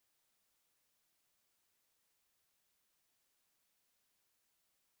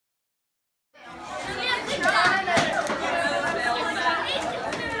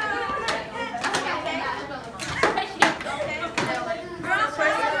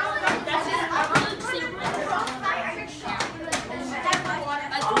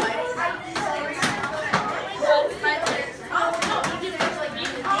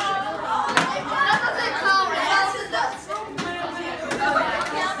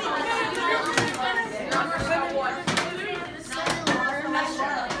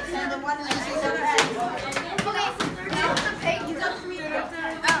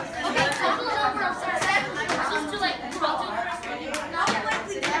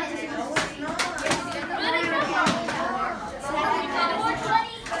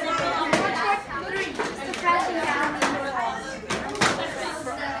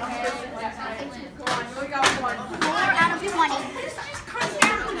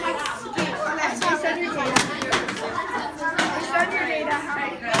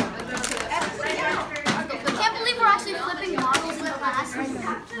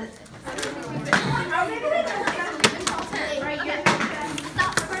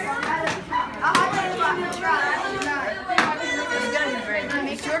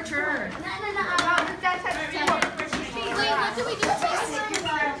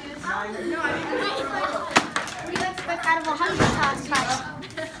out of 100 tries. 16.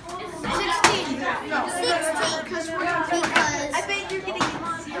 16. Because I bet you're getting 0.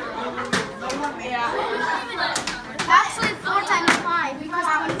 Yeah. Actually, 4 times 5. Because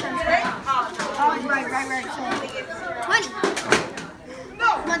how many times 5? Oh, right. So 20. No.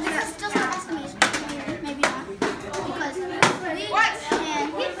 But this is just an estimation. Maybe not. Because 3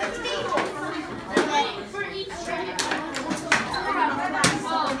 and 16.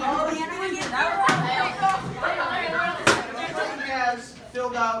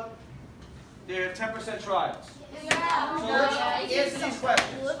 Filled out their 10% trials. So let's answer these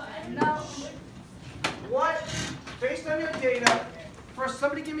questions. What, based on your data, first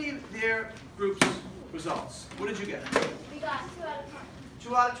somebody give me their group's results. What did you get? We got 2 out of 10.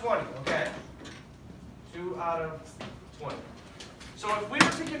 2 out of 20, okay. 2 out of 20. So if we were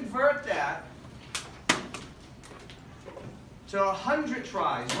to convert that to 100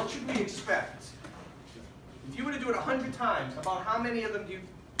 tries, what should we expect? If you were to do it 100 times, about how many of them do you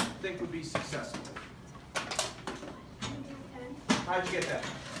think would be successful? How'd you get that?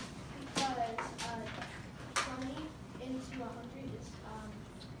 Because 20 into 100 is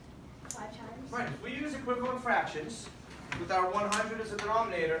 5 times. Right, if we use equivalent fractions with our 100 as a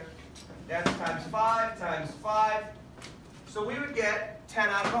denominator, that's times 5 times 5. So we would get 10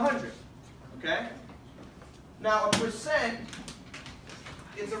 out of 100, okay? Now a percent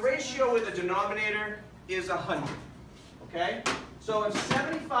is a ratio where the denominator is 100, okay? So if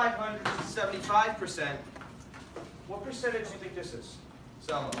 7,500 is 75%, what percentage do you think this is,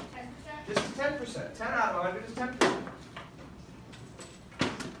 Selma? 10%. This is 10%. 10 out of 100 is 10%.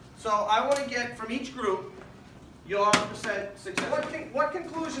 So I want to get from each group your percent success. What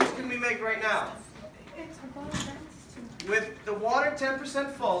conclusions can we make right now? With the water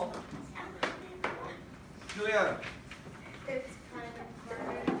 10% full, Juliana? It's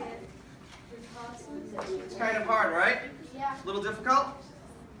kind of hard, right? Yeah. A little difficult?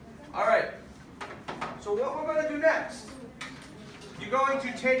 All right. So what we're going to do next, you're going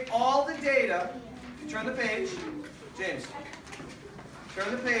to take all the data, turn the page, James,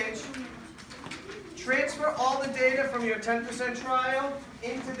 turn the page, transfer all the data from your 10% trial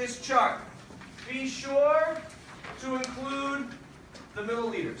into this chart. Be sure to include the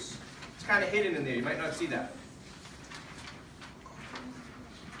milliliters. It's kind of hidden in there, you might not see that.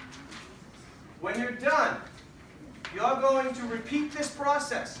 When you're done, you're going to repeat this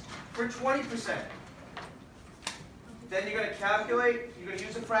process for 20%. Then you're going to calculate, you're going to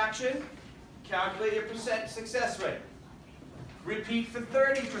use a fraction, calculate your percent success rate. Repeat for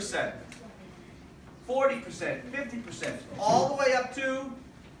 30%, 40%, 50%, all the way up to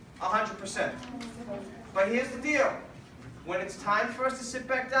 100%. But here's the deal. When it's time for us to sit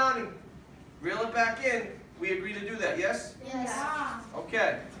back down and reel it back in, we agree to do that, yes? Yes.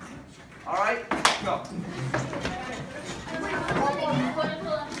 Okay. All right, go.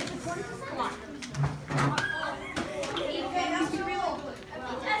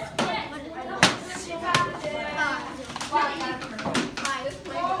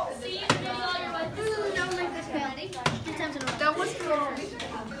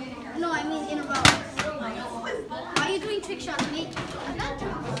 No, I mean in a row. Why are you doing trick shots, mate?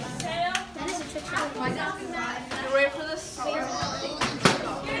 That is a trick shot. You ready for this? Oh,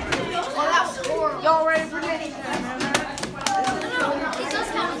 that was horrible. Y'all ready for this? It does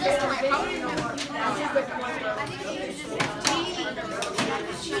count this time. How many more?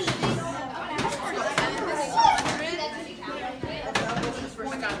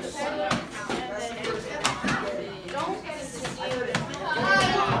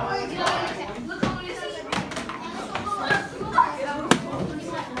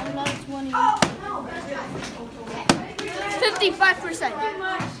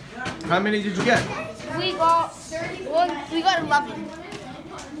 How many did you get? We got 11.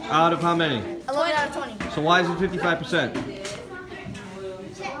 Out of how many? 11 out of 20. So why is it 55%?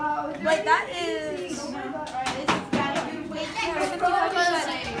 Wait, that is... Because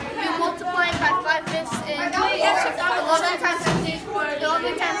you multiply it by 5/5 and 11 times 50.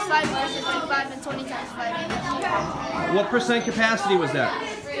 11 times 5 is 55 and 20 times 5 is. What percent capacity was that?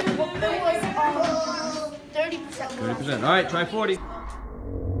 It was 30%. 30%. All right, try 40.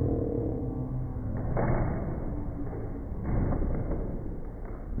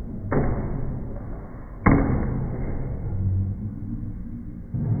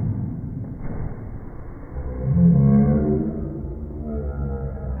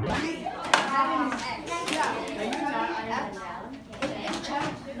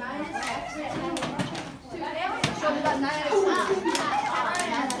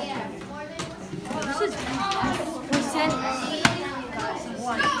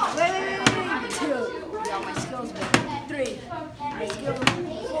 Wait. 2. Yeah, my skills better. 3. Let's go.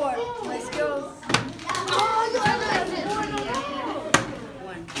 4. Let's go.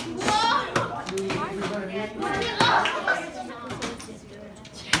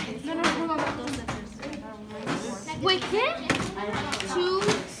 Wait, ¿qué? 2,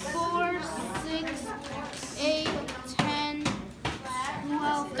 4, 6, 8, 10,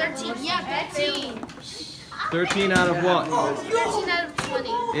 12, 13. Yeah, 13. 13 out of what? 13 out of 20.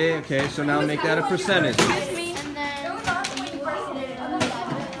 Yeah, okay, so now make that a percentage. And then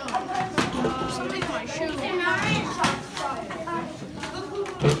something on my shoe.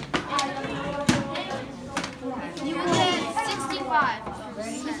 You will get 65.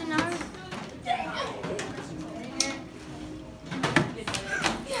 Is it not?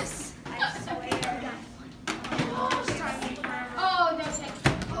 Yes. Oh, no,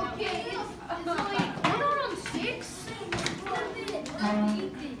 okay. It's like 1 on 6.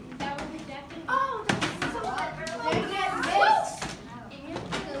 Oh, that's so good. They get mixed.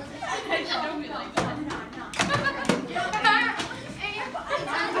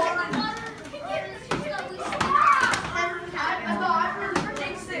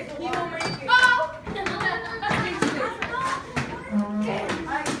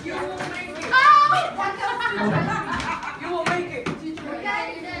 You will make it.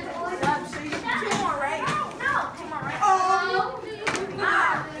 So you get 2 more, right? No. 2 more, right?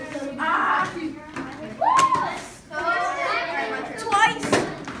 Twice.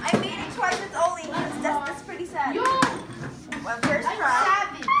 I made it twice. It's only. That's pretty sad. Well, first try.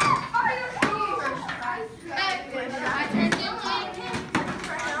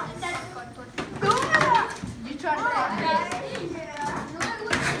 You tried to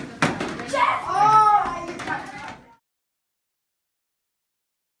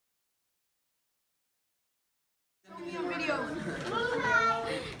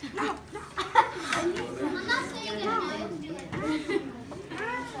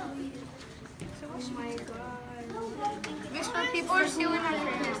people are stealing my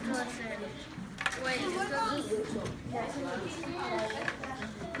fitness to listen. Wait,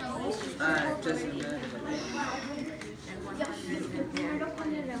 Just a minute.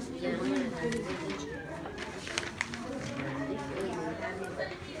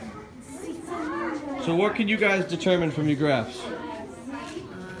 So what can you guys determine from your graphs?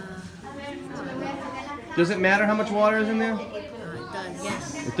 Does it matter how much water is in there? It does,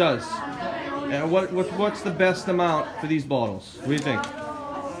 yes. It does. And what's the best amount for these bottles? What do you think?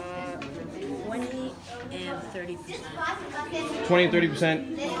 20 and 30%. 20 and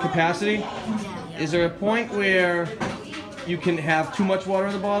 30% capacity? Yeah. Is there a point where you can have too much water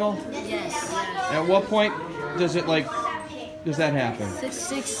in the bottle? Yes. At what point does that happen?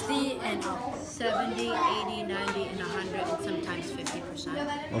 60 and up. 70, 80, 90, and 100, and sometimes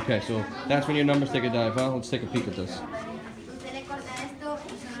 50%. Okay, so that's when your numbers take a dive, huh? Let's take a peek at this.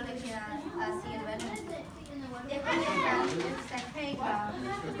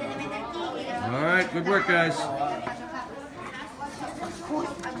 All right, good work, guys.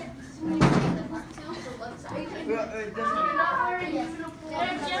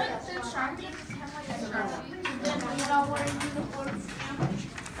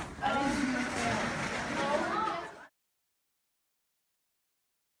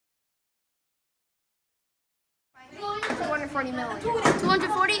 milliliters.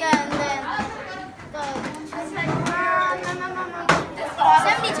 240 and then the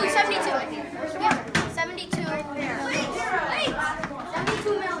 72. Yeah, 72. Wait.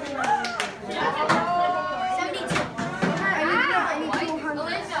 72 milliliters. 72. I need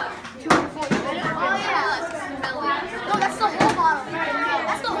 240. Oh yeah. No, that's the whole bottle.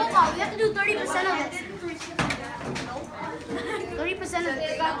 That's the whole bottle. You have to do 30% of it. 30% of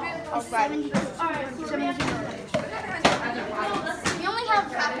it. Oh, 72. 72 milliliters. We only have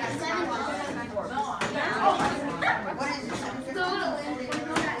 7. What is it?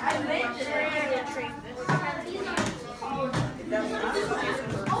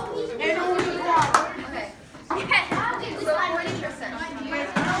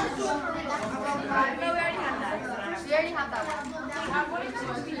 We already have that one.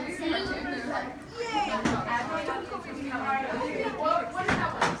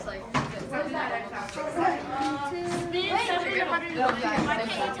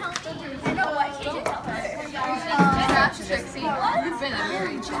 You've been a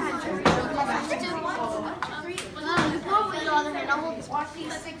very Watch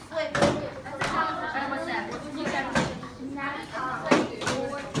these 6 flips. What's that?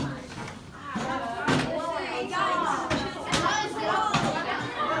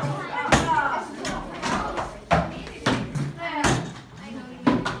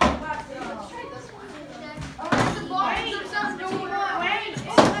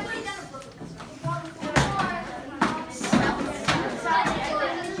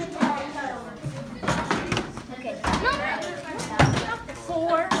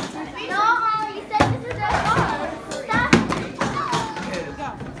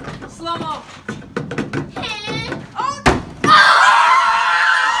 slow-mo.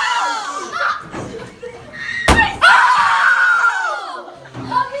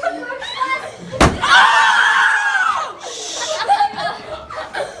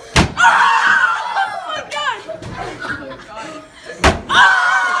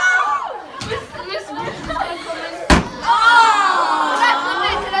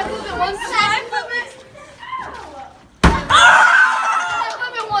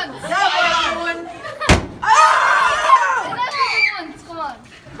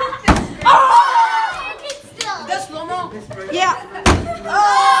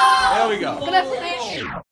 There we go.